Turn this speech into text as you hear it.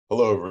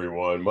Hello,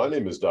 everyone. My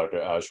name is Dr.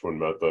 Ashwin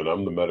Mehta, and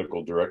I'm the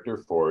medical director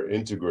for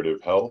integrative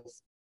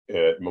health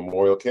at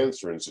Memorial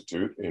Cancer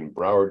Institute in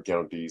Broward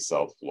County,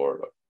 South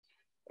Florida.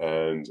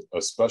 And a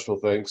special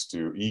thanks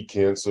to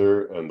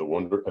eCancer and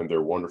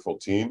their wonderful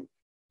team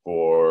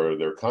for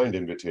their kind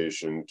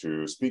invitation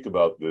to speak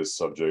about this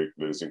subject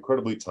that is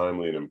incredibly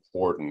timely and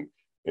important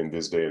in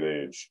this day and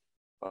age.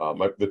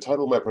 The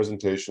title of my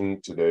presentation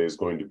today is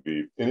going to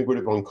be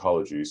Integrative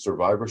Oncology,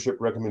 Survivorship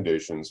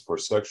Recommendations for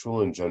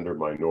Sexual and Gender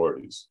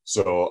Minorities.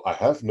 So I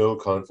have no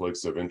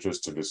conflicts of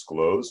interest to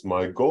disclose.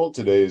 My goal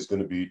today is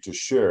going to be to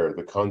share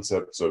the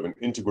concepts of an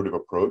integrative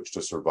approach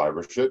to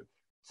survivorship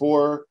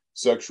for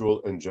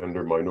sexual and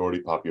gender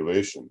minority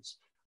populations.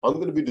 I'm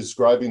going to be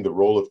describing the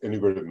role of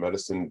integrative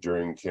medicine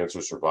during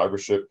cancer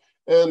survivorship,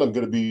 and I'm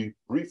going to be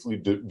briefly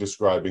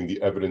describing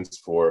the evidence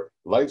for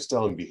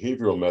lifestyle and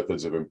behavioral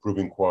methods of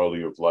improving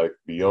quality of life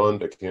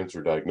beyond a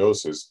cancer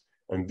diagnosis.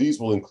 And these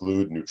will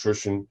include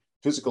nutrition,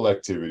 physical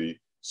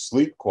activity,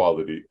 sleep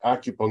quality,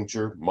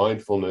 acupuncture,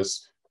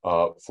 mindfulness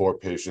for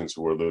patients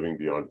who are living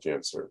beyond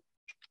cancer.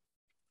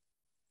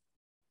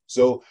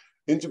 So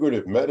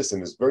integrative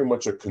medicine is very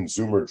much a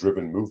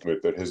consumer-driven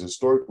movement that has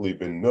historically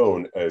been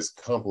known as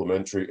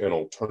complementary and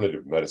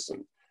alternative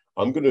medicine.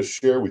 I'm going to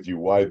share with you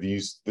why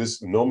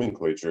this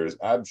nomenclature is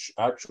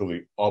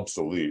actually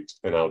obsolete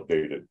and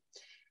outdated.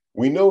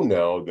 We know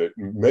now that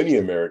many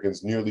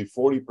Americans, nearly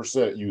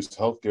 40%, use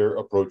healthcare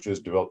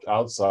approaches developed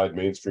outside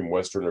mainstream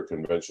Western or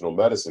conventional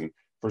medicine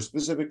for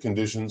specific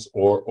conditions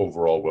or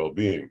overall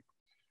well-being.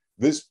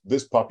 This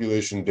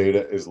population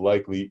data is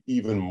likely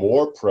even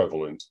more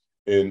prevalent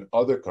in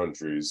other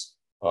countries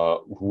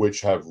which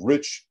have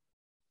rich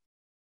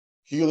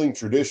healing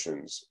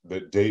traditions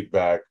that date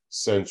back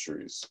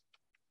centuries.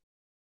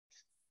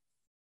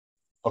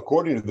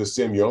 According to the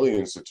Samueli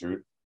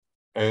Institute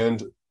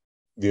and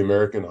the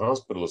American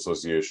Hospital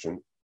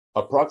Association,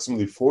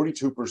 approximately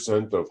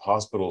 42% of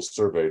hospitals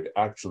surveyed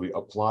actually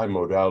apply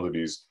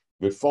modalities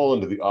that fall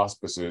under the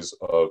auspices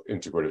of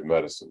integrative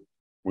medicine,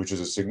 which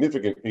is a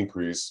significant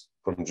increase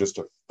from just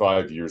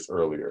 5 years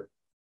earlier.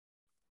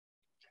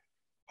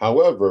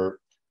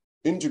 However,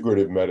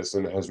 integrative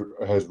medicine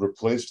has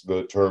replaced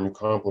the term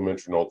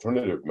complementary and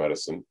alternative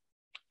medicine.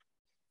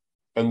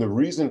 And the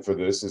reason for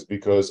this is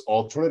because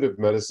alternative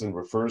medicine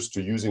refers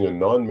to using a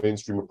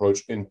non-mainstream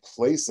approach in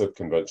place of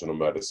conventional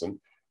medicine,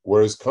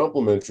 whereas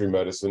complementary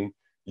medicine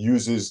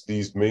uses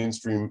these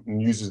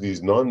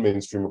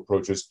non-mainstream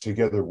approaches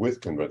together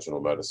with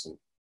conventional medicine.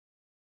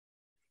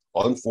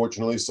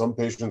 Unfortunately, some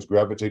patients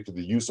gravitate to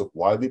the use of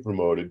widely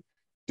promoted,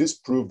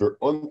 disproved or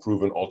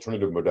unproven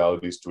alternative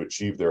modalities to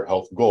achieve their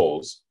health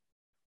goals,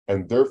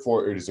 and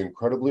therefore it is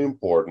incredibly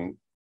important,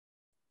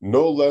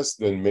 no less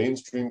than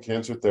mainstream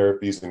cancer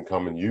therapies in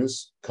common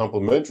use,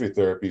 complementary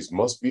therapies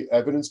must be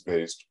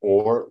evidence-based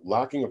or,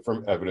 lacking a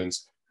firm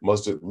evidence,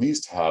 must at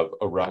least have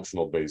a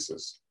rational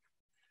basis.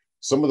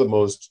 Some of the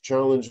most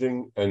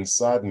challenging and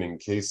saddening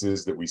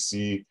cases that we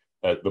see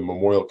at the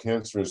Memorial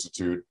Cancer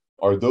Institute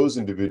are those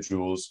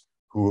individuals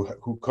who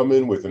come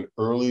in with an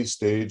early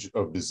stage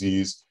of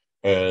disease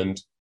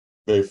and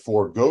they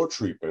forego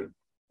treatment,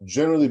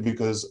 generally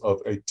because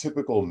of a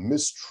typical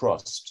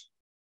mistrust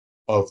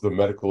of the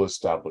medical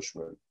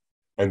establishment.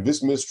 And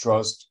this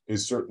mistrust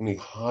is certainly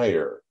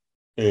higher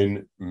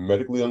in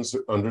medically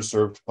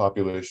underserved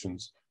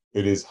populations.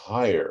 It is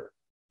higher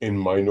in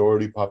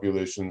minority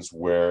populations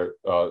where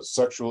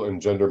sexual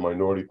and gender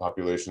minority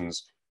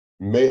populations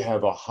may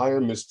have a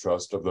higher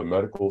mistrust of the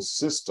medical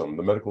system,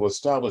 the medical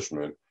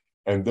establishment,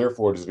 and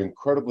therefore it is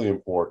incredibly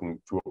important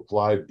to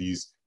apply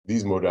these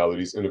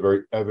modalities in a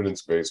very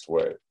evidence-based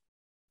way.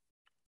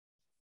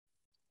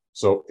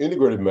 So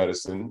integrative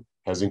medicine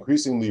has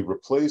increasingly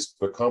replaced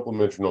the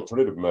complementary and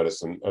alternative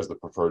medicine as the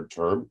preferred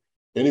term.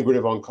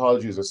 Integrative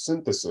oncology is a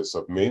synthesis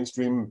of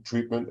mainstream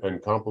treatment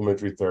and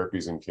complementary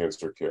therapies in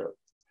cancer care.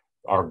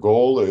 Our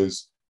goal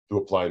is to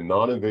apply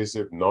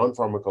non-invasive,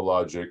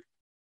 non-pharmacologic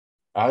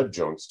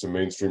adjuncts to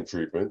mainstream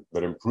treatment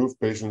that improve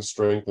patient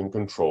strength and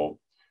control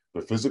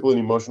the physical and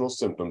emotional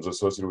symptoms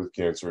associated with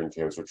cancer and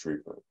cancer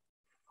treatment.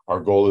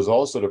 Our goal is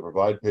also to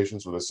provide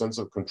patients with a sense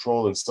of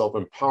control and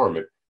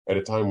self-empowerment at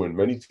a time when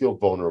many feel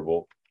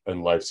vulnerable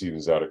and life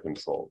seems out of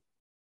control.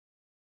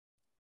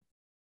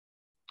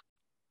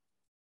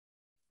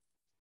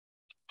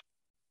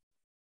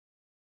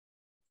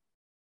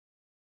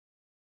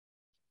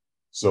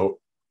 So,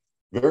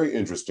 very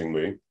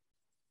interestingly,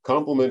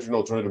 complementary and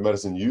alternative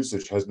medicine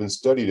usage has been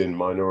studied in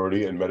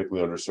minority and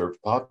medically underserved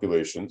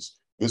populations.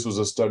 This was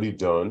a study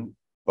done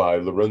by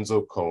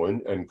Lorenzo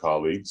Cohen and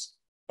colleagues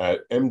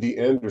at MD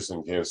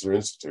Anderson Cancer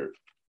Institute.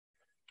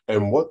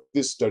 And what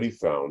this study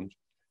found,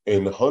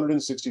 in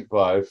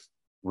 165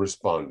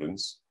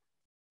 respondents,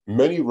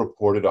 many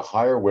reported a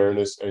higher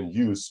awareness and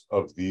use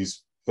of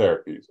these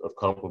therapies of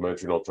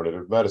complementary and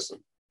alternative medicine.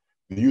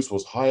 The use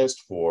was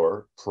highest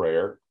for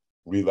prayer,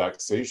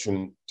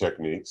 relaxation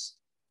techniques,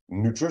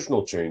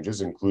 nutritional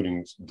changes,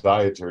 including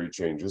dietary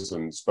changes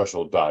and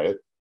special diet,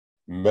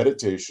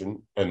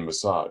 meditation, and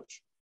massage.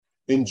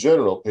 In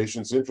general,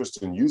 patients'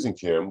 interest in using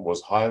CAM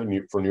was high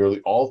for nearly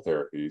all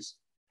therapies.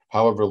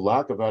 However,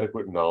 lack of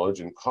adequate knowledge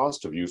and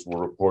cost of use were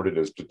reported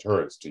as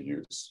deterrents to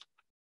use.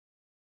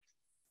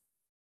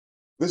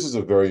 This is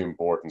a very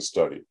important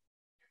study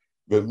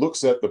that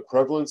looks at the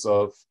prevalence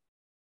of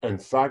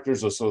and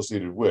factors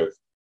associated with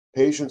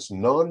patients'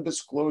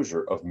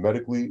 non-disclosure of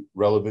medically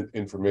relevant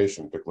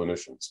information to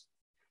clinicians.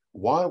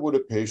 Why would a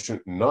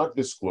patient not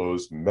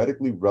disclose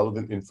medically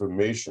relevant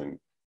information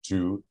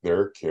to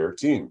their care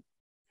team?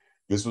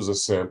 This was a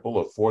sample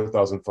of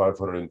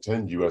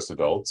 4,510 US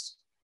adults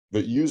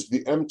that used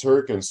the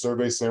MTurk and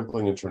Survey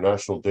Sampling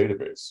International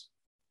database.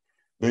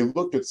 They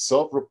looked at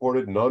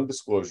self-reported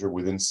non-disclosure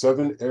within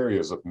 7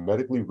 areas of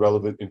medically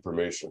relevant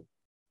information.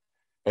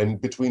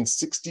 And between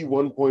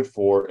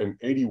 61.4 and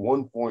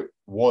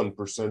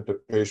 81.1%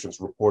 of patients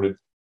reported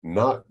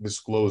not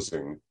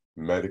disclosing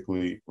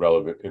medically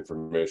relevant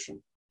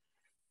information.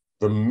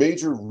 The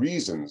major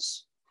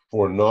reasons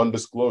for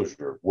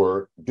non-disclosure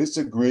were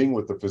disagreeing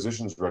with the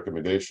physician's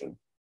recommendation,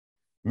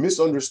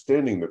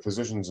 misunderstanding the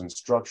physician's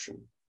instruction.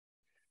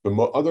 The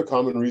other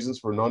common reasons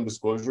for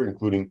non-disclosure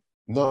including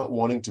not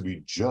wanting to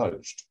be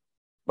judged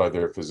by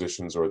their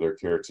physicians or their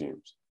care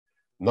teams,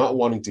 not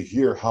wanting to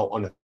hear how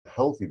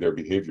unhealthy their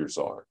behaviors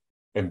are,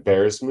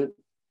 embarrassment,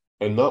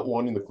 and not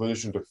wanting the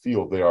clinician to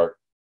feel they are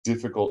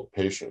difficult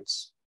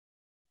patients.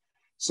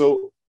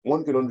 So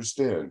one can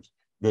understand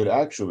that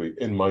actually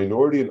in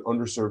minority and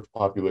underserved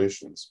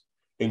populations,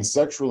 in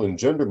sexual and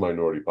gender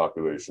minority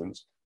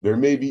populations, there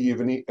may be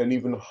an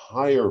even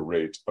higher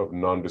rate of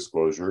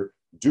non-disclosure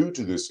due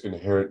to this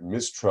inherent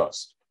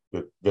mistrust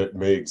that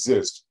may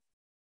exist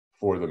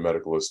for the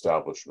medical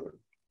establishment.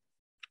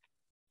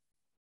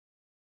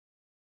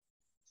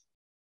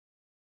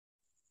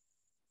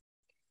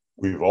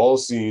 We've all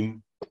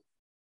seen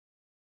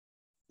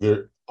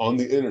there on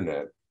the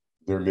internet,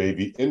 there may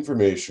be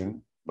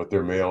information, but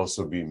there may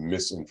also be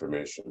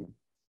misinformation.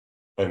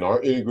 And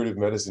our integrative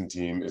medicine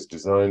team is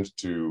designed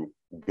to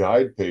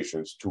guide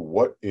patients to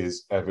what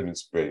is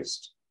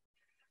evidence-based.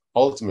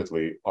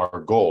 Ultimately,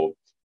 our goal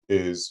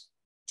is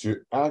to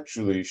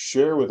actually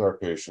share with our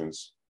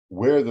patients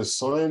where the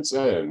science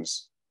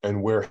ends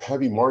and where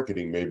heavy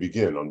marketing may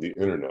begin on the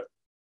internet.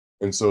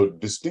 And so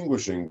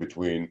distinguishing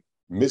between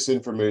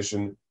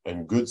misinformation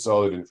and good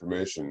solid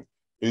information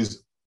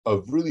is a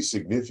really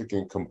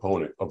significant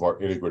component of our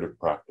integrative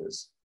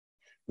practice.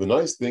 The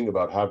nice thing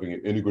about having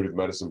an integrative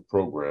medicine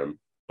program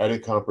at a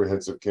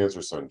comprehensive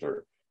cancer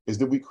center is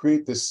that we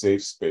create this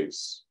safe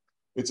space.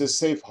 It's a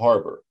safe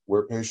harbor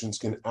where patients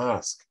can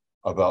ask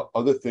about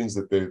other things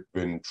that they've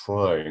been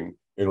trying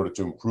in order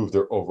to improve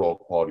their overall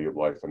quality of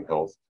life and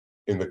health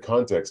in the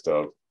context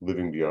of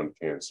living beyond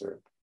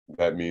cancer.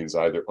 That means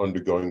either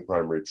undergoing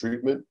primary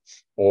treatment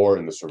or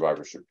in the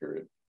survivorship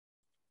period.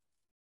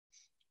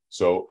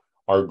 So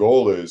our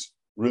goal is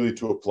really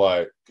to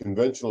apply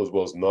conventional as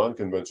well as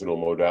non-conventional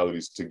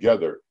modalities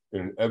together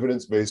in an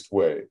evidence-based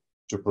way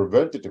to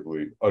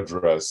preventatively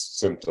address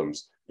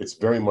symptoms. It's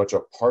very much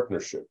a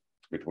partnership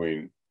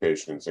between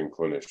patients and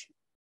clinicians.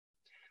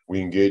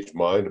 We engage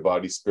mind,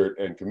 body, spirit,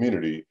 and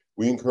community.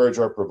 We encourage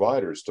our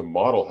providers to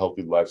model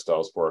healthy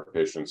lifestyles for our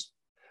patients.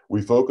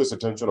 We focus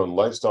attention on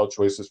lifestyle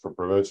choices for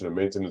prevention and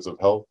maintenance of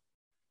health,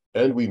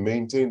 and we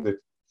maintain that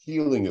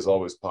healing is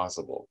always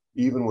possible,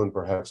 even when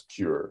perhaps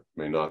cure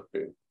may not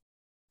be.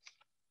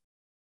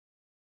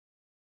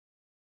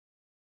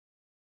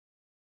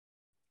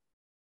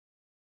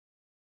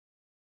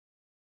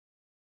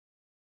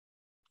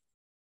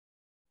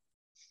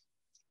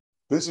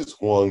 This is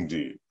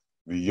Huangdi,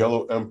 the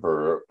Yellow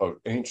Emperor of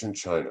ancient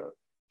China.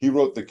 He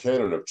wrote the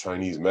canon of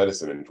Chinese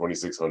medicine in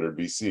 2600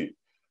 BC,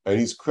 and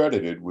he's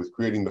credited with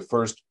creating the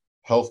first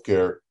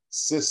healthcare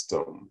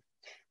system.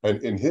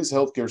 And in his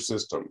healthcare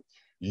system,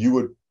 you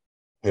would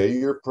pay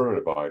your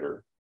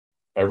provider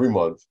every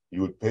month,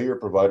 you would pay your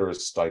provider a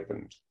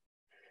stipend.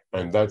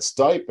 And that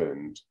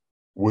stipend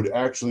would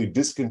actually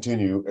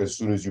discontinue as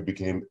soon as you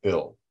became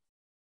ill.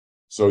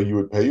 So you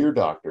would pay your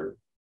doctor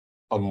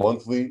a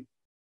monthly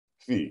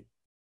fee.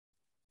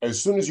 As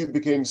soon as you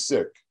became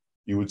sick,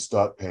 you would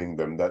stop paying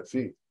them that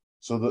fee.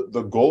 So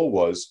the goal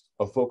was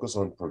a focus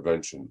on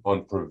prevention,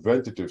 on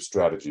preventative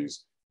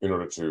strategies in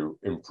order to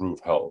improve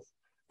health.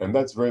 And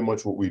that's very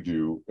much what we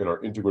do in our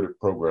integrative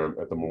program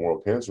at the Memorial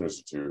Cancer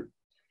Institute,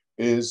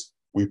 is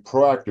we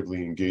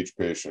proactively engage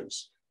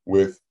patients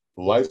with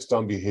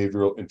lifestyle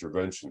behavioral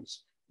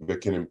interventions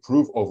that can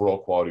improve overall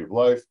quality of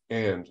life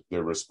and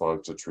their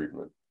response to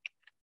treatment.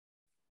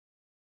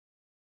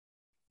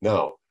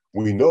 Now,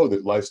 we know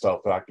that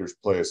lifestyle factors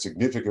play a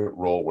significant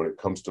role when it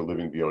comes to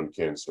living beyond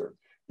cancer.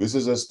 This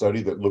is a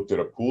study that looked at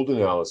a pooled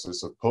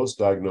analysis of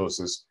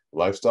post-diagnosis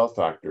lifestyle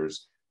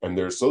factors and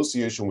their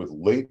association with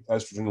late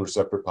estrogen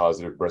receptor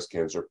positive breast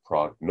cancer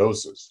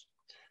prognosis.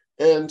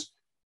 And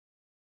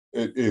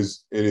it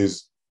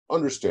is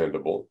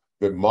understandable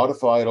that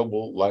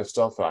modifiable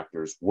lifestyle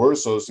factors were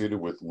associated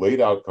with late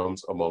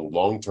outcomes among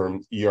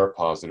long-term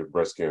ER-positive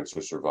breast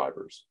cancer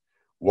survivors.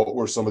 What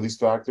were some of these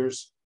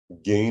factors?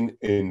 Gain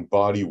in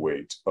body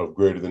weight of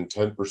greater than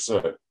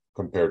 10%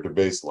 compared to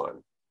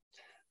baseline.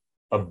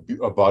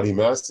 a body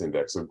mass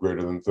index of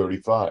greater than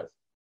 35,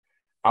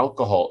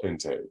 alcohol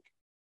intake,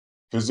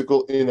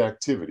 physical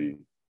inactivity,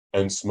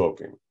 and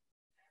smoking.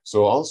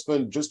 So I'll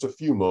spend just a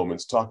few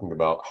moments talking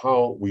about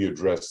how we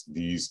address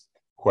these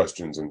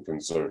questions and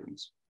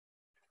concerns.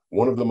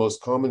 One of the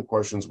most common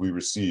questions we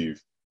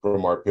receive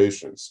from our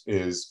patients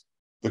is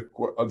the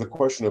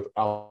question of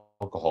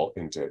alcohol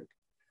intake.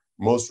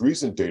 Most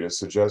recent data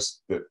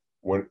suggests that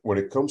when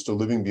it comes to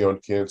living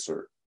beyond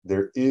cancer,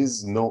 there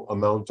is no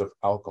amount of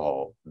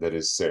alcohol that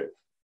is safe.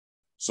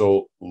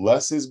 So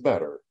less is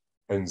better,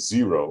 and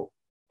zero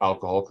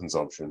alcohol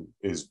consumption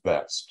is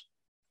best.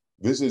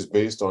 This is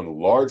based on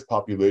large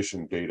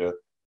population data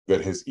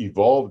that has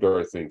evolved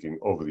our thinking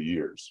over the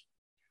years.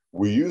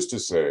 We used to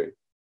say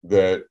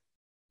that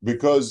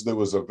because there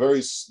was a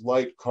very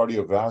slight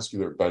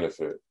cardiovascular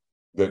benefit,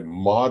 that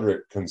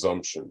moderate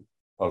consumption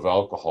of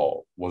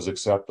alcohol was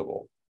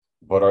acceptable.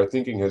 But our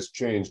thinking has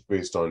changed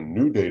based on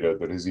new data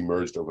that has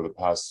emerged over the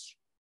past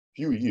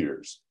few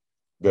years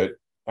that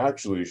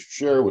actually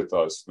show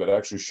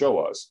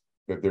us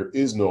that there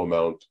is no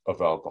amount of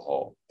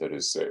alcohol that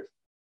is safe.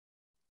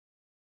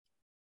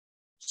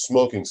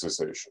 Smoking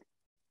cessation.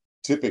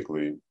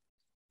 Typically,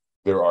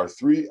 there are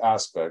three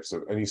aspects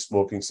of any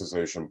smoking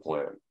cessation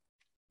plan.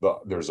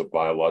 There's a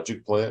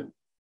biologic plan,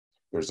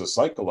 there's a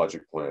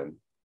psychological plan,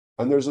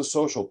 and there's a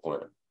social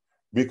plan,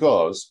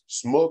 because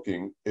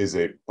smoking is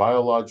a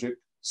biologic,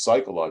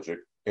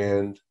 psychological,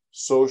 and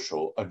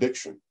social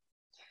addiction.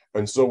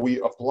 And so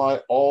we apply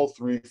all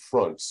three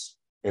fronts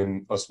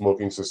in a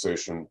smoking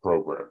cessation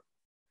program.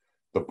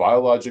 The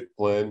biologic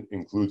plan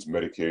includes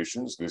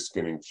medications. This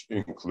can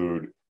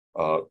include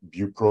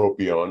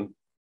bupropion,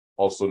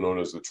 also known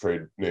as the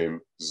trade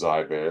name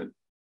Zyban,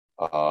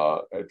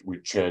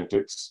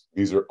 Chantix.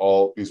 These are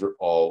all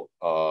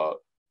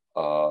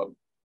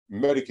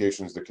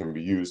medications that can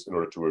be used in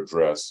order to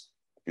address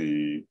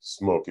the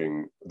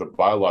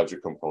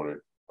biologic component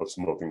of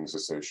smoking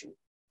cessation.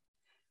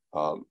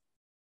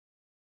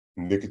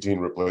 Nicotine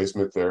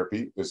replacement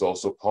therapy is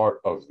also part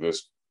of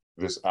this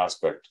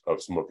aspect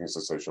of smoking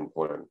cessation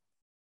plan.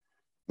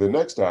 The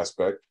next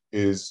aspect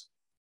is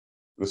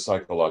the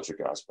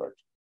psychological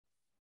aspect.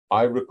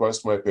 I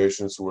request my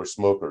patients who are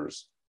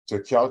smokers to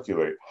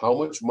calculate how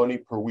much money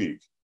per week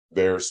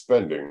they're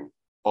spending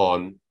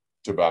on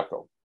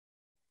tobacco,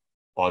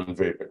 on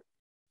vaping,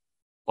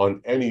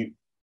 on any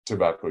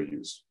tobacco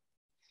use.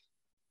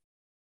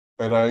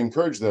 And I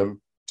encourage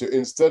them to,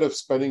 instead of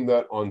spending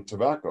that on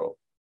tobacco,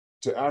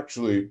 to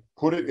actually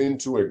put it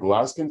into a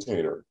glass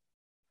container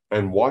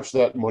and watch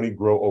that money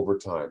grow over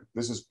time.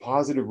 This is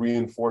positive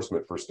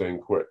reinforcement for staying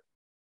quit.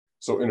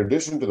 So in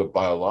addition to the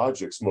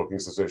biologic smoking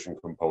cessation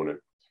component,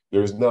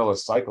 there is now a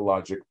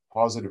psychologic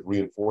positive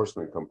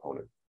reinforcement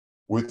component.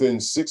 Within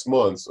 6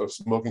 months of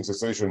smoking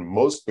cessation,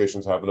 most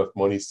patients have enough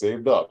money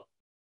saved up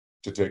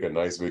to take a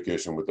nice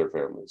vacation with their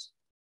families.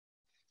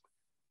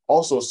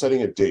 Also,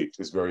 setting a date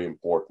is very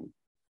important.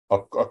 A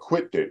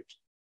quit date.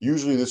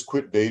 Usually this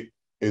quit date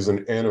is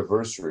an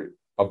anniversary,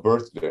 a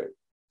birthday,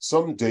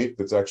 some date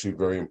that's actually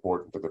very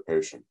important to the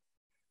patient,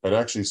 and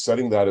actually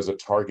setting that as a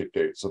target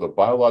date. So the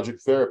biologic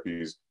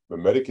therapies, the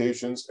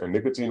medications, and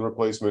nicotine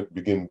replacement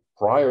begin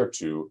prior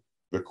to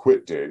the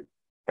quit date.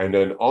 And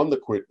then on the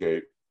quit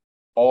date,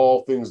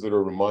 all things that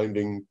are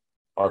reminding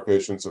our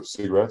patients of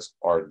cigarettes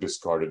are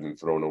discarded and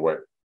thrown away.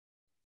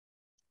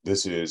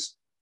 This is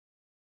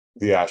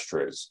the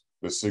ashtrays,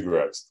 the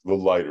cigarettes, the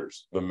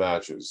lighters, the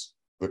matches,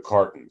 the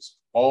cartons,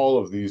 all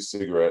of these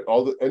cigarettes,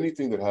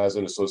 anything that has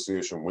an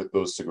association with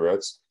those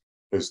cigarettes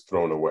is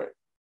thrown away.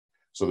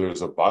 So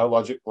there's a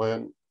biologic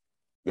plan,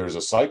 there's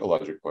a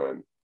psychological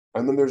plan,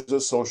 and then there's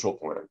a social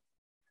plan.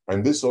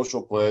 And this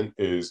social plan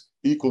is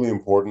equally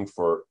important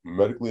for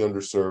medically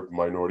underserved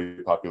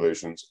minority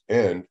populations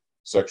and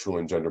sexual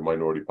and gender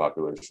minority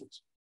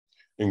populations.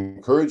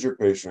 Encourage your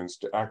patients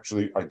to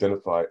actually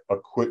identify a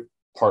quit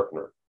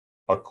partner,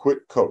 a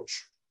quit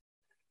coach.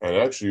 And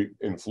actually,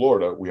 in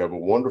Florida, we have a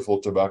wonderful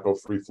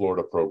tobacco-free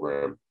Florida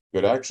program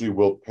that actually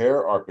will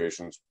pair our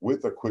patients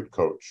with a quit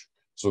coach,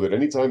 so that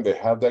anytime they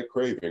have that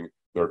craving,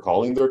 they're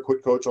calling their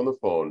quit coach on the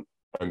phone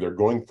and they're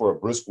going for a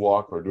brisk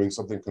walk or doing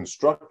something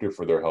constructive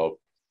for their health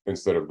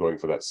instead of going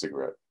for that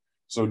cigarette.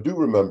 So do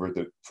remember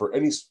that for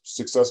any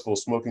successful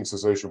smoking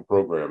cessation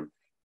program,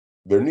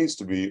 there needs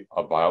to be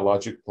a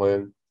biologic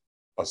plan,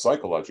 a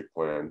psychological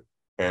plan,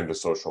 and a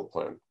social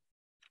plan.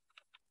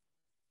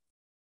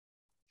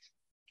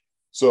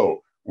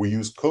 So we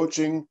use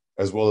coaching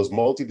as well as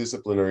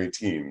multidisciplinary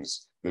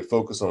teams that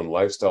focus on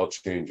lifestyle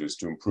changes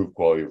to improve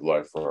quality of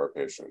life for our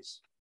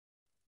patients.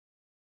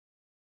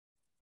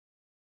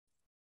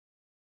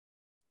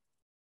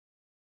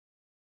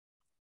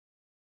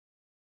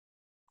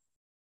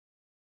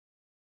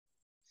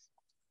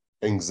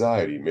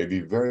 Anxiety may be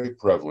very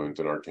prevalent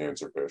in our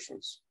cancer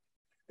patients.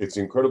 It's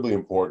incredibly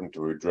important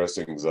to address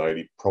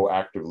anxiety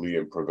proactively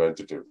and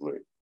preventatively.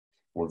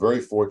 We're very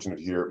fortunate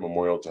here at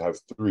Memorial to have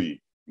 3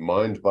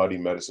 mind-body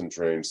medicine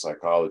trained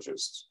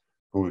psychologists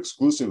who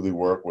exclusively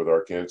work with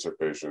our cancer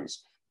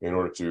patients in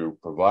order to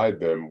provide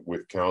them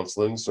with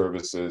counseling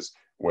services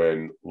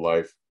when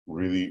life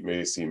really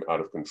may seem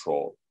out of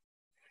control.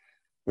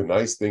 The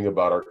nice thing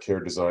about our care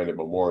design at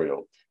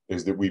Memorial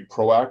is that we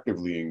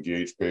proactively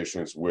engage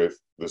patients with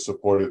the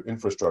supportive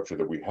infrastructure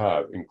that we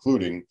have,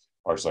 including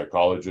our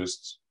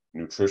psychologists,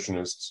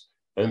 nutritionists,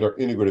 and our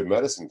integrative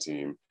medicine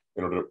team,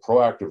 in order to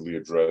proactively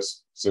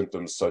address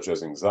symptoms such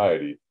as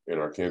anxiety in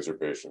our cancer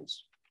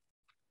patients.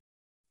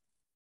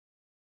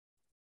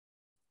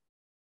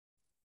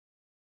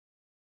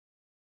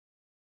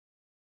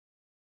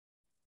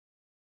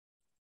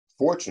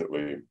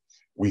 Fortunately,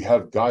 we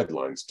have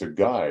guidelines to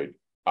guide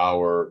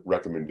our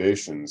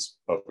recommendations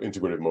of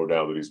integrative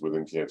modalities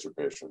within cancer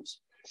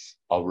patients.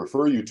 I'll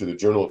refer you to the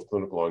Journal of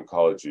Clinical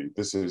Oncology.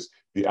 This is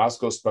the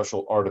ASCO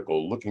special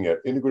article looking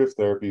at integrative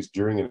therapies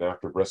during and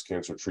after breast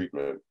cancer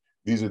treatment.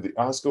 These are the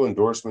ASCO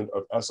endorsement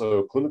of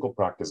SIO clinical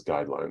practice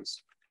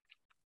guidelines.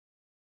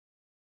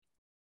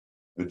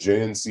 The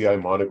JNCI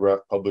monograph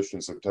published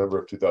in September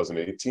of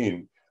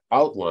 2018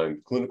 outlined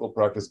clinical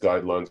practice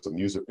guidelines on the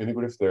use of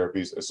integrative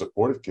therapies as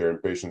supportive care in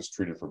patients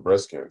treated for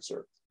breast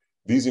cancer.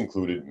 These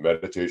included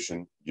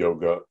meditation,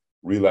 yoga,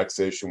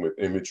 relaxation with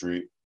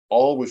imagery,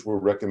 all which were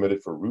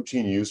recommended for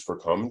routine use for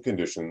common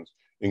conditions,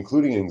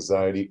 including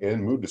anxiety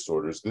and mood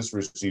disorders. This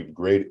received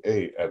grade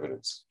A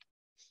evidence.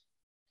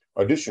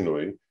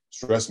 Additionally,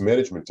 stress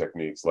management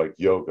techniques like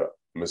yoga,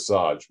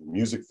 massage,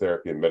 music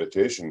therapy, and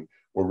meditation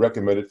were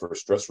recommended for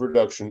stress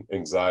reduction,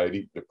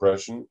 anxiety,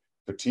 depression,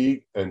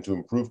 fatigue, and to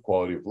improve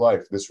quality of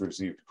life. This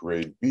received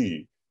grade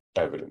B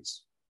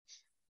evidence.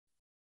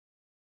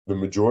 The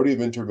majority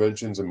of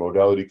interventions and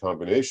modality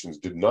combinations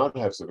did not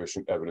have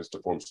sufficient evidence to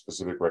form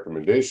specific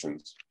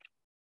recommendations.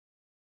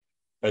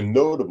 And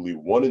notably,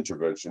 one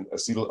intervention,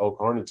 acetyl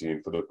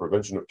L-carnitine for the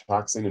prevention of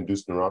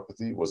taxane-induced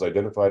neuropathy, was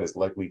identified as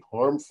likely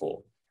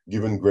harmful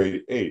given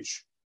grade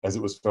H, as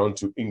it was found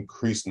to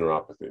increase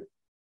neuropathy.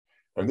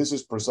 And this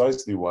is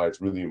precisely why it's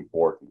really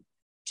important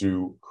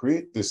to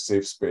create this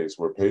safe space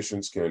where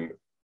patients can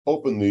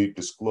openly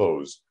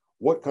disclose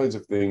what kinds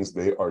of things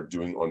they are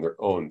doing on their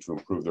own to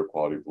improve their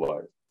quality of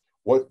life.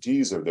 What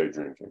teas are they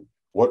drinking?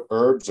 What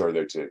herbs are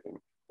they taking?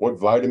 What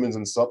vitamins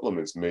and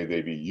supplements may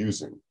they be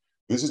using?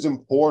 This is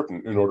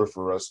important in order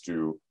for us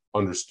to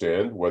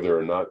understand whether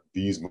or not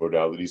these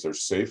modalities are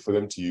safe for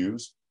them to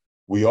use.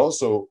 We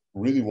also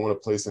really want to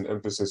place an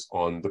emphasis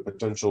on the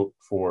potential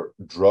for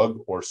drug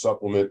or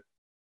supplement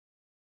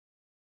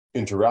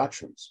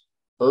interactions,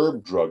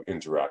 herb-drug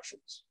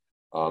interactions.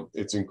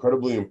 It's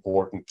incredibly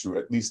important to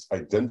at least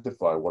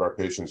identify what our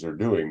patients are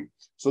doing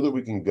so that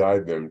we can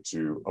guide them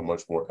to a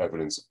much more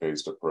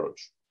evidence-based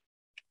approach.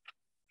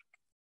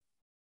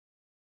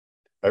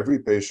 Every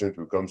patient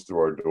who comes through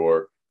our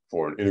door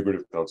for an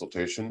integrative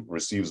consultation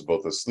receives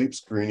both a sleep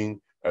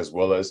screening as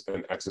well as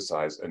an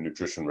exercise and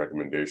nutrition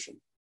recommendation.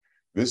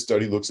 This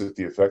study looks at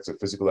the effects of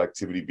physical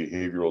activity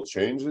behavioral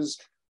changes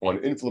on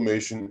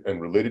inflammation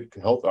and related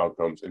health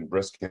outcomes in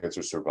breast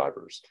cancer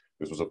survivors.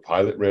 This was a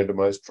pilot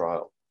randomized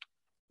trial,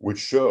 which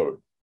showed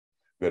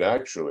that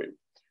actually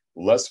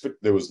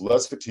there was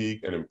less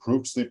fatigue and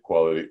improved sleep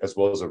quality, as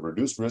well as a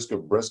reduced risk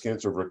of breast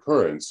cancer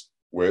recurrence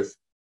with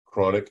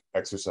chronic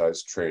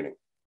exercise training.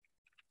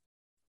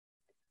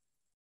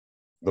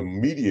 The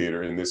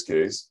mediator in this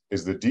case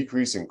is the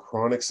decrease in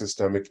chronic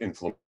systemic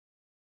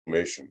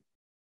inflammation.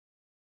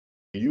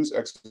 We use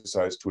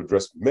exercise to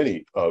address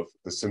many of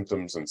the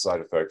symptoms and side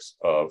effects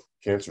of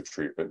cancer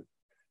treatment,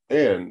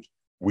 and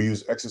we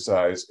use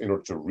exercise in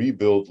order to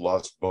rebuild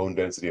lost bone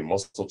density and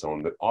muscle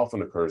tone that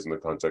often occurs in the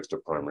context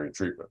of primary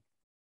treatment.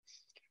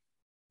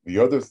 The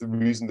other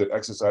reason that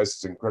exercise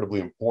is incredibly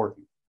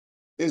important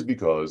is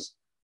because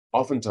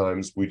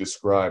oftentimes we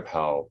describe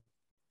how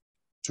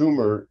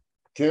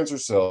cancer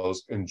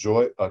cells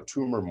enjoy a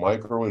tumor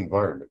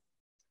microenvironment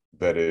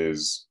that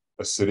is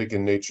acidic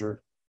in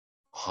nature,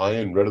 high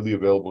in readily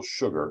available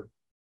sugar,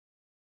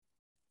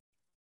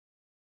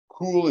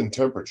 cool in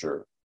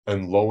temperature,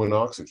 and low in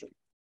oxygen.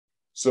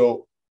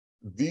 So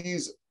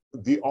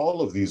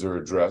all of these are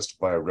addressed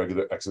by a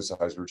regular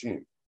exercise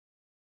routine.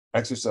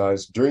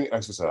 During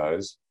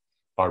exercise,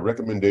 our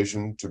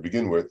recommendation to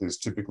begin with is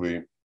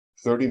typically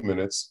 30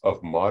 minutes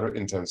of moderate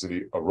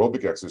intensity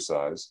aerobic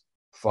exercise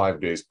 5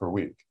 days per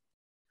week.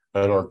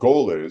 And our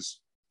goal is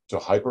to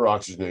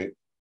hyperoxygenate,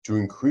 to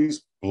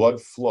increase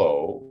blood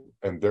flow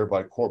and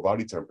thereby core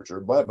body temperature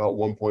by about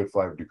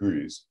 1.5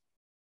 degrees,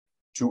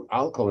 to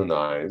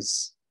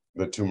alkalinize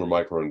the tumor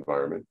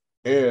microenvironment,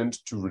 and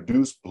to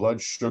reduce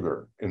blood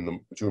sugar in the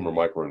tumor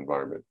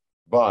microenvironment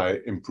by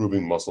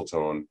improving muscle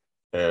tone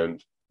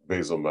and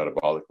basal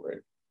metabolic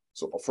rate.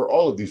 So for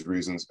all of these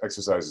reasons,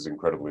 exercise is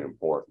incredibly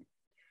important.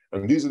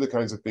 And these are the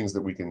kinds of things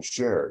that we can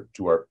share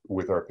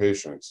with our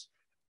patients,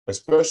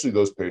 especially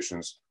those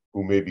patients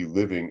who may be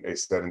living a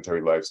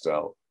sedentary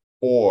lifestyle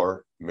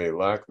or may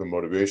lack the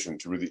motivation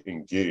to really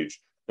engage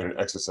in an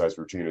exercise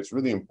routine. It's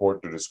really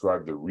important to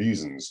describe the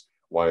reasons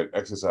why an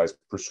exercise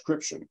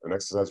prescription, an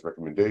exercise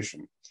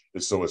recommendation,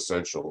 is so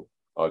essential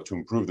to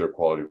improve their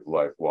quality of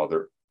life while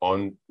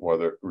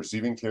they're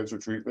receiving cancer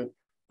treatment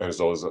and as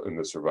well as in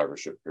the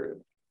survivorship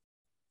period.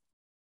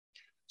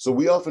 So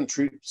we often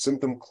treat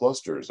symptom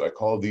clusters. I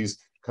call these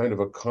kind of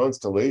a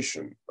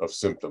constellation of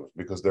symptoms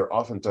because they're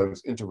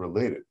oftentimes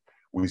interrelated.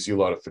 We see a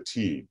lot of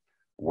fatigue,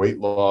 weight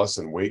loss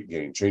and weight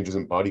gain, changes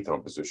in body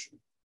composition,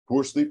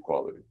 poor sleep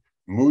quality,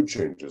 mood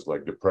changes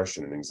like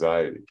depression and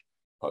anxiety,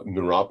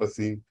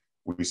 neuropathy.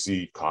 We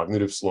see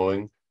cognitive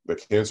slowing, the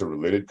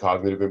cancer-related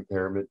cognitive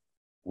impairment.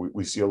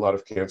 We see a lot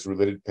of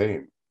cancer-related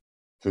pain,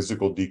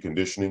 physical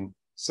deconditioning,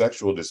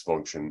 sexual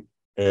dysfunction,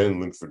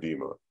 and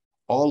lymphedema.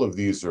 All of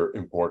these are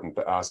important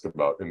to ask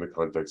about in the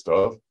context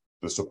of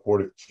the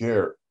supportive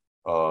care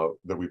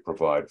that we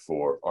provide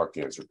for our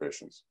cancer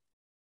patients.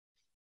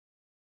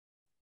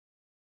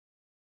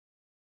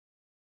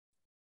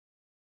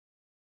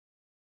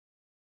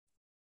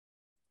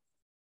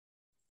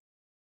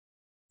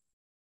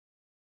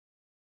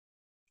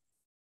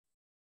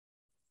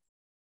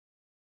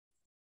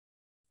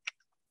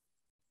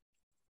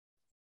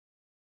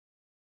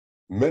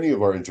 Many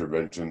of our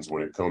interventions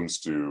when it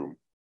comes to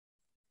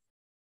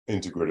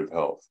integrative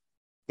health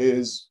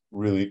is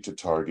really to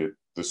target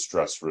the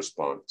stress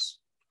response.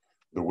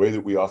 The way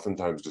that we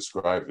oftentimes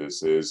describe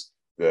this is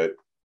that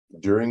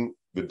during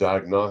the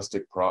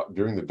diagnostic plan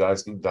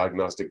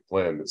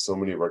that so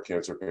many of our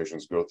cancer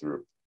patients go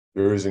through,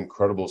 there is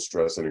incredible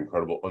stress and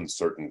incredible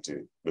uncertainty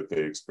that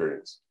they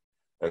experience.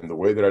 And the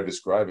way that I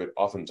describe it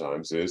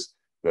oftentimes is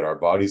that our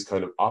bodies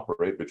kind of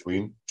operate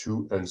between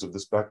two ends of the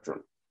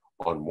spectrum.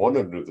 On one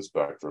end of the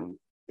spectrum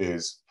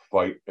is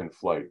fight and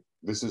flight.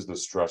 This is the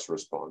stress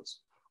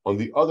response. On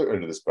the other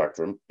end of the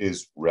spectrum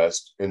is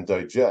rest and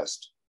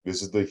digest.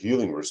 This is the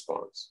healing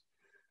response.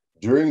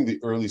 During the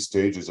early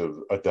stages of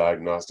a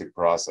diagnostic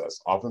process,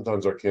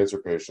 oftentimes our cancer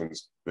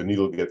patients, the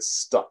needle gets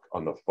stuck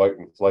on the fight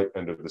and flight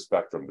end of the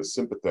spectrum, the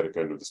sympathetic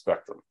end of the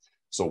spectrum.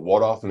 So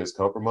what often is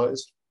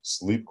compromised?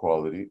 Sleep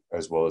quality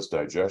as well as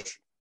digestion.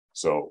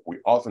 So we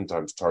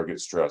oftentimes target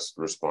stress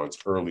response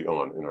early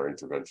on in our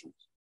interventions.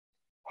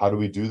 How do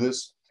we do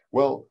this?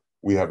 Well,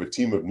 we have a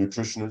team of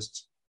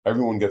nutritionists.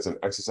 Everyone gets an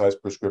exercise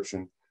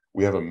prescription.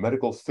 We have a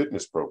medical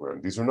fitness program.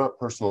 These are not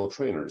personal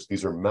trainers.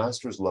 These are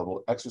master's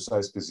level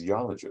exercise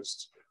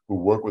physiologists who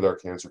work with our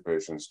cancer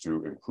patients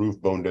to improve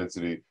bone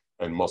density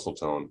and muscle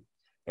tone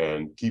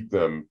and keep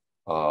them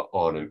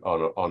on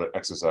an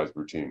exercise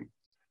routine.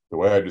 The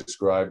way I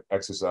describe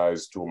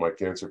exercise to my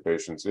cancer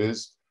patients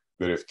is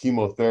that if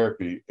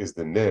chemotherapy is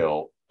the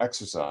nail,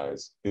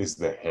 exercise is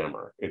the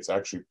hammer. It's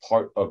actually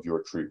part of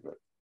your treatment.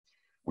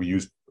 We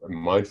use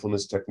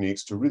mindfulness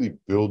techniques to really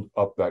build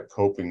up that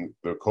coping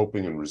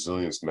and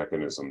resilience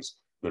mechanisms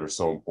that are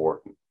so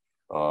important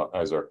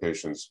as our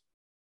patients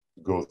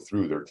go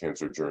through their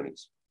cancer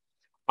journeys.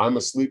 I'm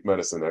a sleep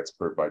medicine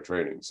expert by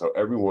training, so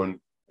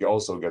everyone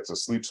also gets a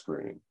sleep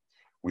screening.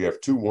 We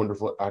have two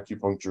wonderful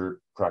acupuncture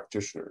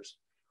practitioners.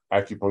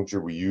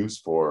 Acupuncture we use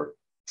for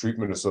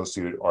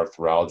treatment-associated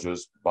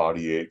arthralgias,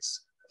 body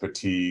aches,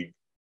 fatigue,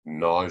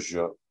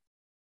 nausea,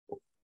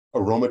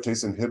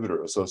 aromatase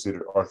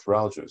inhibitor-associated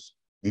arthralgias.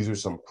 These are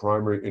some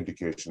primary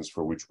indications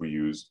for which we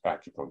use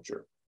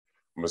acupuncture.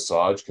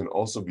 Massage can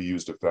also be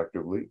used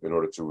effectively in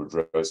order to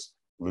address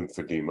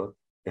lymphedema,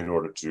 in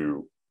order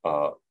to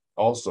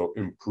also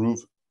improve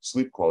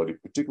sleep quality,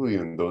 particularly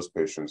in those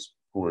patients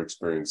who are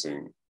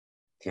experiencing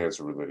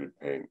cancer-related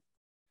pain.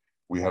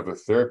 We have a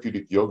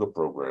therapeutic yoga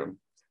program.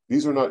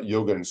 These are not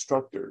yoga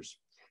instructors.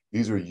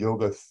 These are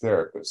yoga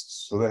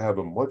therapists. So they have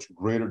a much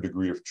greater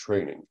degree of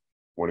training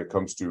when it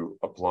comes to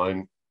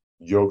applying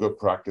yoga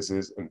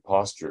practices and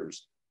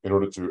postures in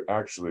order to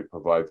actually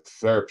provide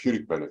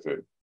therapeutic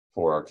benefit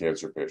for our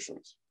cancer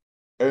patients.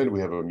 And we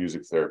have a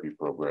music therapy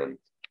program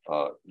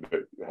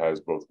that has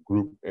both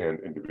group and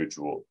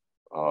individual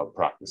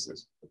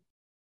practices.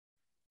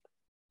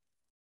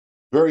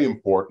 Very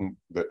important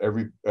that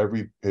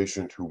every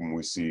patient whom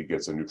we see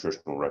gets a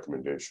nutritional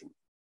recommendation.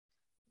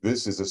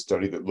 This is a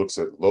study that looks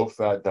at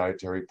low-fat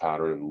dietary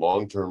pattern and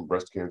long-term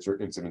breast cancer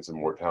incidence and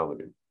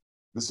mortality.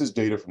 This is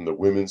data from the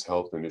Women's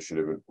Health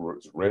Initiative and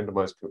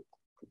randomized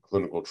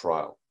clinical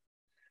trial.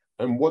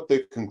 And what they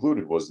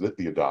concluded was that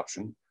the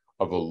adoption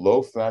of a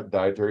low-fat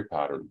dietary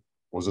pattern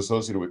was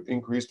associated with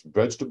increased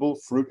vegetable,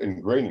 fruit,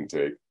 and grain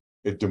intake.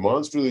 It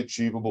demonstrably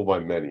achievable by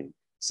many,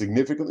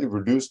 significantly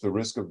reduced the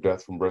risk of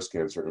death from breast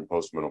cancer in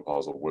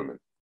postmenopausal women.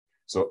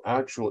 So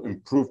actual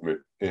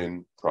improvement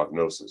in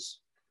prognosis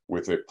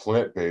with a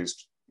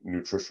plant-based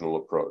nutritional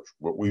approach,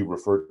 what we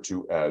refer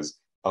to as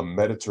a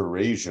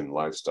Mediterranean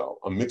lifestyle,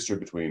 a mixture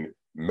between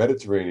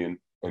Mediterranean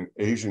and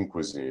Asian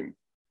cuisine,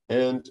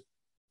 and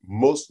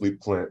mostly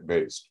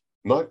plant-based,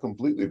 not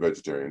completely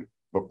vegetarian,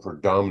 but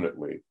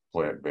predominantly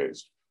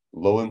plant-based,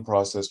 low in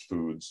processed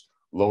foods,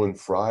 low in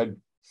fried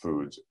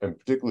foods, and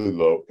particularly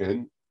low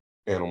in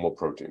animal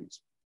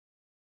proteins.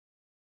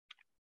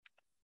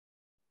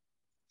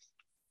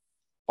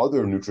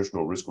 Other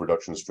nutritional risk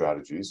reduction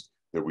strategies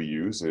that we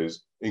use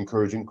is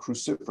encouraging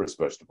cruciferous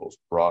vegetables,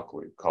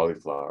 broccoli,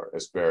 cauliflower,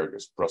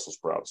 asparagus, Brussels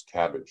sprouts,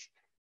 cabbage.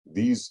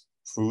 These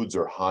foods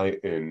are high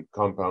in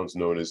compounds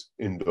known as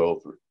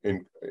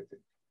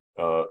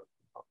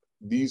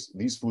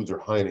these foods are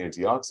high in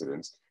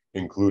antioxidants,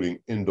 including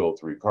indole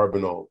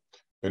 3-carbinol,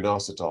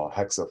 inositol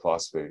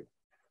hexaphosphate.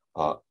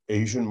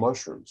 Asian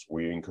mushrooms.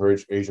 We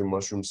encourage Asian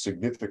mushrooms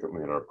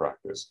significantly in our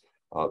practice.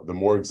 The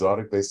more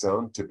exotic they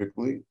sound,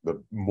 typically,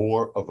 the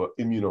more of an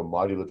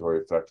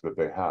immunomodulatory effect that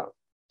they have.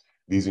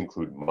 These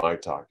include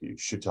maitake,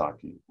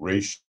 shiitake,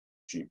 reishi,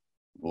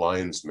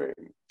 lion's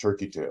mane,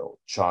 turkey tail,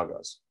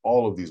 chagas.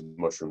 All of these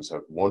mushrooms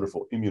have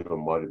wonderful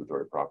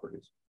immunomodulatory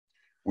properties.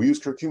 We use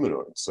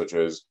curcuminoids, such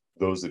as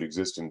those that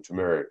exist in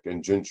turmeric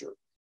and ginger.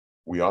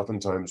 We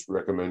oftentimes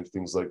recommend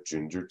things like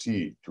ginger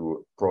tea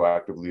to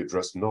proactively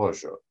address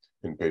nausea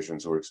in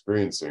patients who are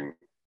experiencing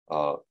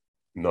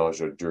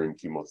nausea during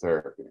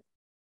chemotherapy.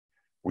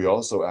 We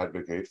also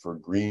advocate for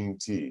green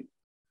tea.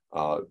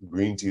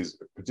 Green tea is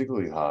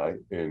particularly high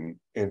in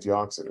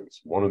antioxidants.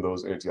 One of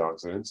those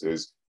antioxidants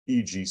is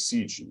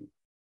EGCG,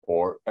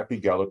 or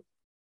epigallocatechin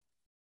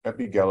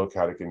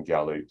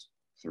gallate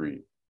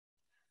 3.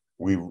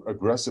 We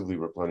aggressively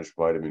replenish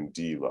vitamin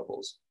D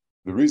levels.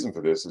 The reason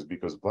for this is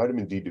because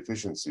vitamin D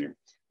deficiency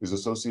is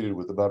associated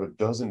with about a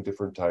dozen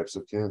different types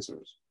of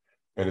cancers.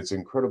 And it's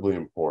incredibly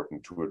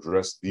important to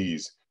address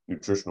these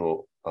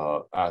nutritional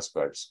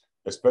aspects,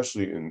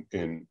 especially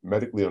in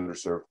medically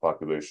underserved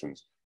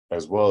populations,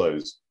 as well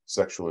as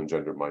sexual and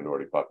gender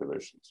minority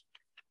populations.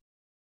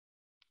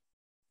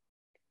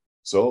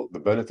 So the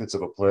benefits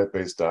of a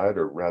plant-based diet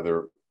are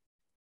rather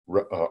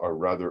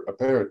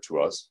apparent to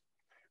us.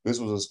 This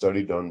was a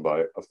study done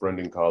by a friend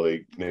and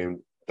colleague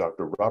named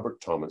Dr. Robert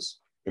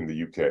Thomas in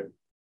the UK.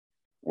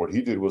 What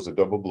he did was a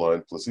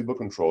double-blind,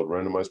 placebo-controlled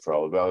randomized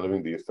trial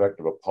evaluating the effect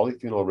of a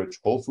polyphenol-rich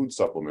whole food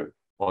supplement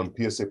on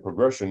PSA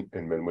progression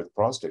in men with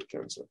prostate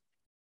cancer.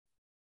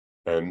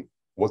 And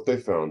what they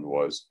found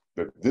was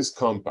that this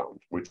compound,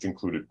 which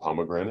included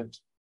pomegranate,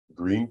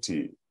 green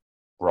tea,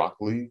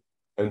 broccoli,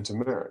 and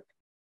turmeric,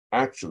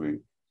 actually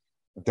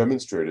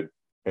demonstrated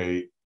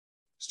a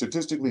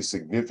statistically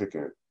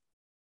significant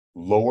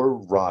lower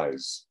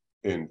rise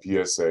in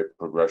PSA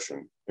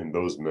progression in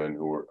those men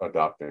who were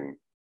adopting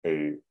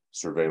a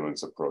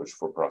surveillance approach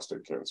for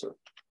prostate cancer.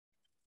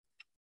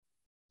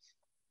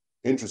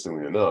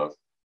 Interestingly enough,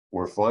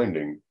 we're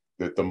finding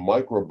that the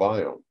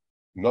microbiome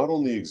not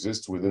only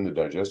exists within the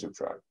digestive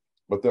tract,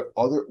 but that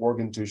other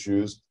organ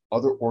tissues,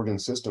 other organ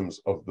systems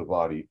of the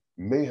body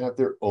may have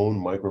their own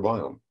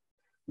microbiome.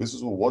 This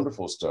is a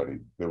wonderful study.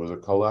 There was a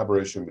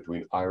collaboration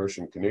between Irish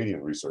and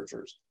Canadian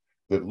researchers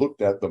that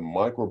looked at the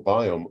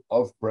microbiome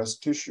of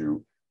breast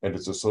tissue and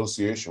its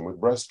association with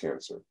breast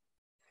cancer.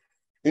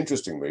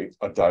 Interestingly,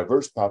 a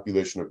diverse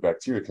population of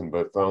bacteria can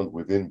be found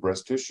within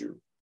breast tissue,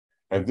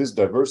 and this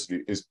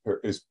diversity is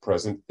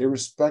present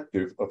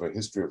irrespective of a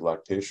history of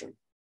lactation.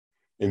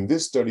 In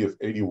this study of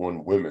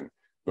 81 women,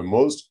 the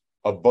most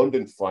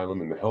abundant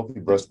phylum in the healthy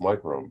breast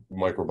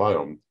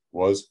microbiome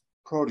was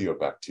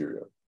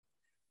proteobacteria.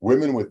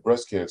 Women with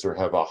breast cancer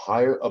have a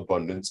higher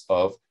abundance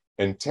of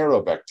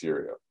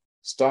enterobacteria,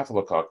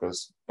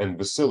 staphylococcus, and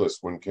bacillus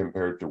when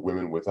compared to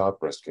women without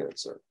breast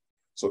cancer.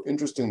 So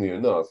interestingly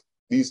enough,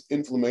 these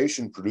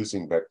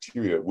inflammation-producing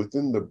bacteria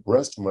within the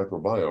breast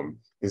microbiome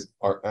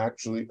are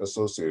actually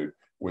associated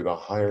with a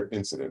higher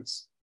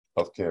incidence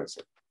of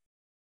cancer.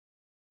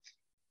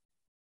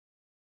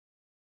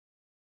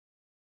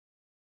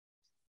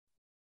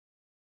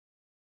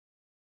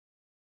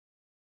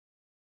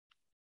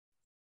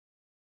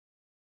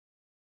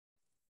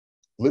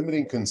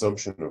 Limiting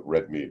consumption of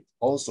red meat,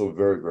 also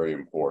very, very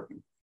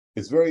important.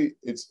 It's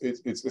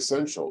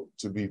essential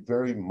to be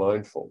very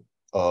mindful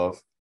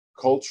of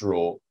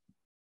cultural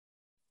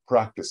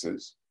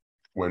practices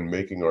when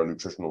making our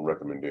nutritional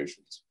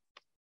recommendations.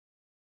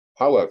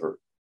 However,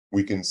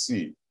 we can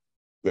see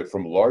that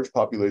from large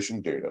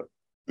population data,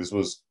 this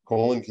was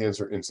colon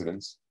cancer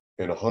incidence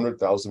in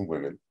 100,000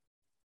 women,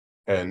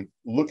 and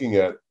looking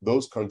at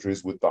those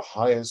countries with the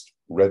highest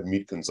red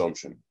meat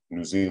consumption,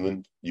 New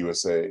Zealand,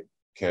 USA,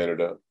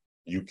 Canada,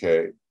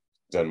 UK,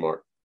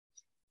 Denmark.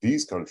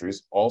 These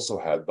countries also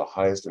had the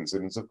highest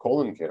incidence of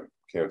colon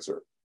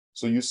cancer.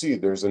 So you see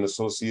there's an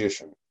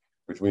association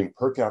between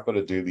per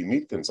capita daily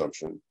meat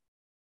consumption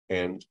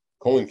and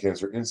colon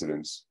cancer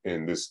incidence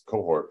in this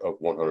cohort of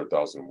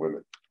 100,000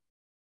 women.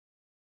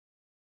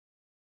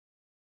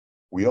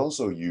 We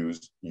also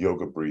use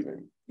yoga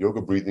breathing.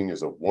 Yoga breathing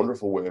is a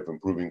wonderful way of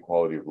improving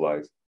quality of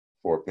life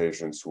for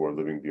patients who are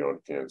living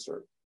beyond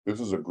cancer. This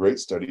was a great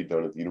study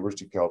done at the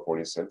University of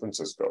California, San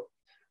Francisco,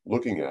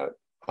 looking at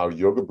how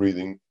yoga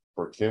breathing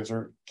for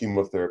cancer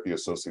chemotherapy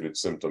associated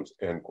symptoms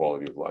and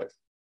quality of life.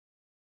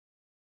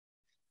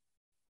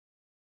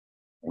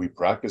 We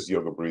practice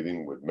yoga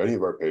breathing with many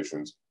of our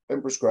patients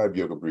and prescribe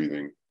yoga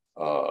breathing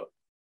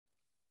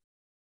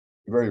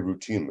very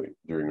routinely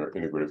during our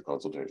integrative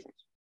consultations.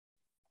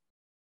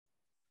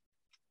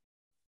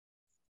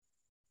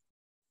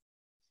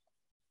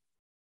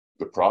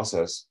 The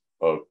practice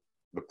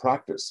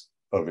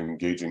of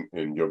engaging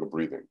in yoga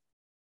breathing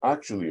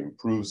actually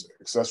improves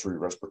accessory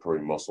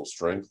respiratory muscle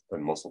strength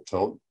and muscle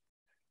tone,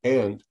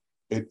 and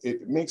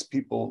it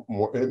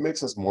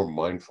makes us more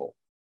mindful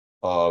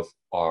of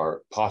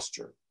our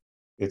posture.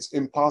 It's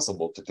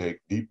impossible to take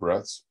deep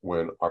breaths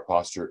when our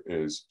posture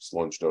is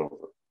slunched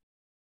over.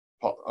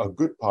 a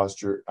good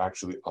posture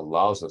actually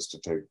allows us to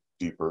take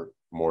deeper,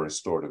 more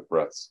restorative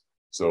breaths.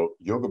 So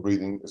yoga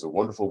breathing is a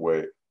wonderful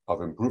way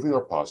of improving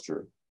our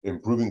posture,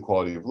 improving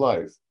quality of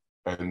life,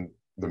 and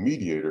the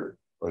mediator,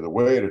 or the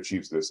way it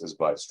achieves this, is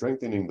by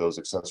strengthening those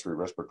accessory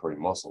respiratory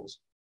muscles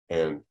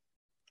and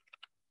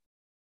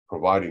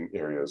providing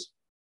areas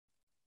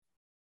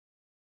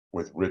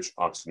with rich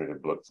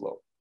oxygenated blood flow.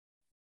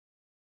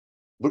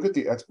 Look at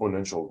the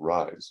exponential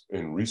rise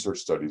in research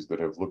studies that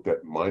have looked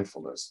at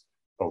mindfulness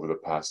over the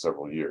past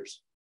several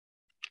years.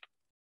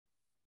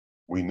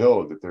 We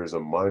know that there's a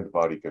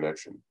mind-body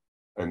connection,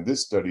 and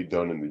this study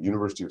done in the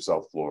University of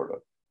South Florida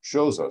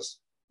shows us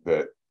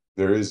that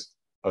there is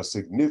a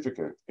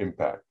significant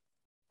impact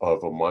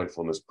of a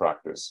mindfulness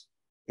practice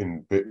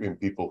in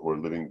people who are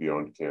living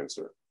beyond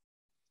cancer.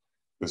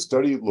 The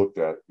study looked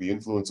at the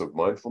influence of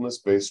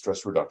mindfulness-based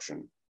stress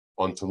reduction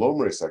on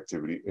telomerase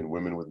activity in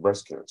women with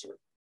breast cancer.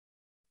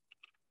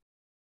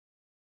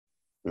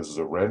 This was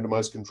a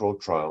randomized controlled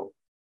trial,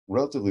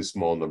 relatively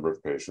small number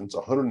of patients,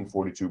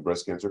 142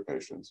 breast cancer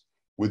patients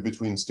with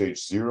between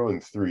stage 0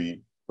 and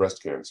 3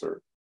 breast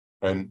cancer,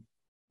 and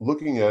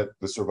looking at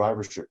the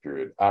survivorship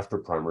period after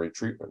primary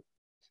treatment.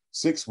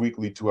 6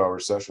 weekly 2-hour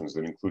sessions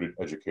that included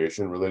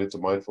education related to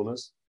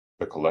mindfulness,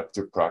 the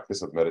collective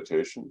practice of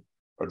meditation,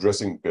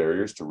 addressing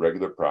barriers to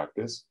regular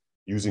practice,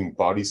 using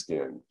body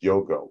scan,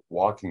 yoga,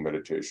 walking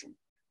meditation.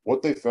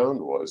 What they found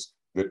was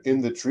that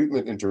in the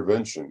treatment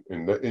intervention,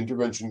 in the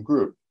intervention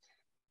group,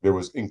 there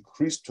was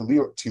increased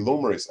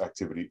telomerase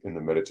activity in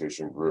the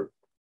meditation group,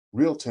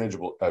 real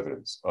tangible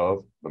evidence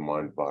of the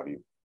mind-body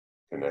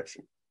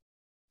connection.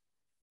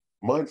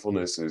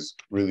 Mindfulness is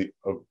really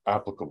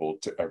applicable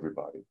to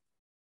everybody.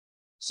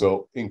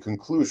 So in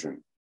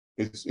conclusion,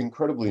 it's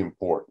incredibly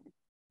important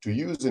to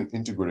use an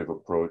integrative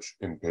approach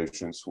in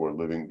patients who are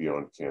living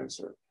beyond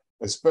cancer,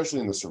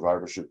 especially in the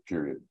survivorship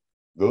period.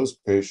 Those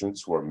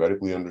patients who are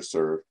medically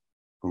underserved,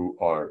 who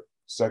are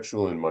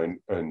sexual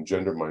and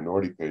gender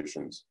minority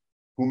patients,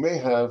 who may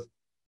have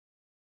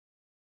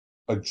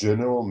a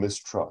general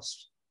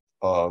mistrust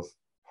of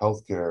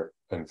healthcare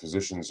and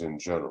physicians in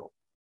general.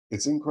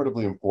 It's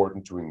incredibly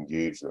important to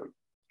engage them,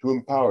 to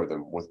empower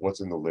them with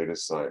what's in the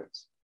latest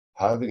science.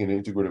 Having an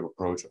integrative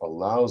approach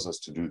allows us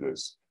to do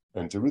this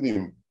and to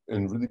really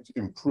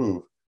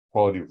improve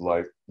quality of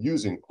life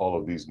using all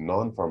of these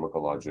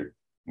non-pharmacologic,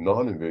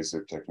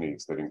 non-invasive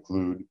techniques that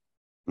include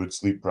good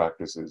sleep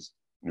practices,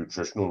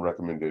 nutritional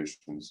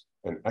recommendations,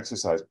 and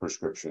exercise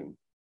prescription,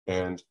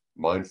 and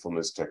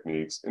mindfulness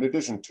techniques, in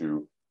addition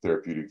to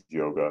therapeutic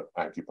yoga,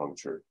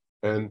 acupuncture,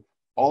 and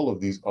all of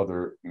these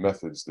other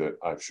methods that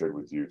I've shared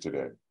with you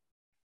today.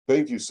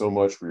 Thank you so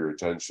much for your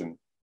attention.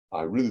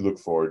 I really look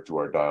forward to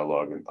our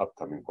dialogue and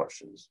upcoming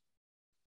questions.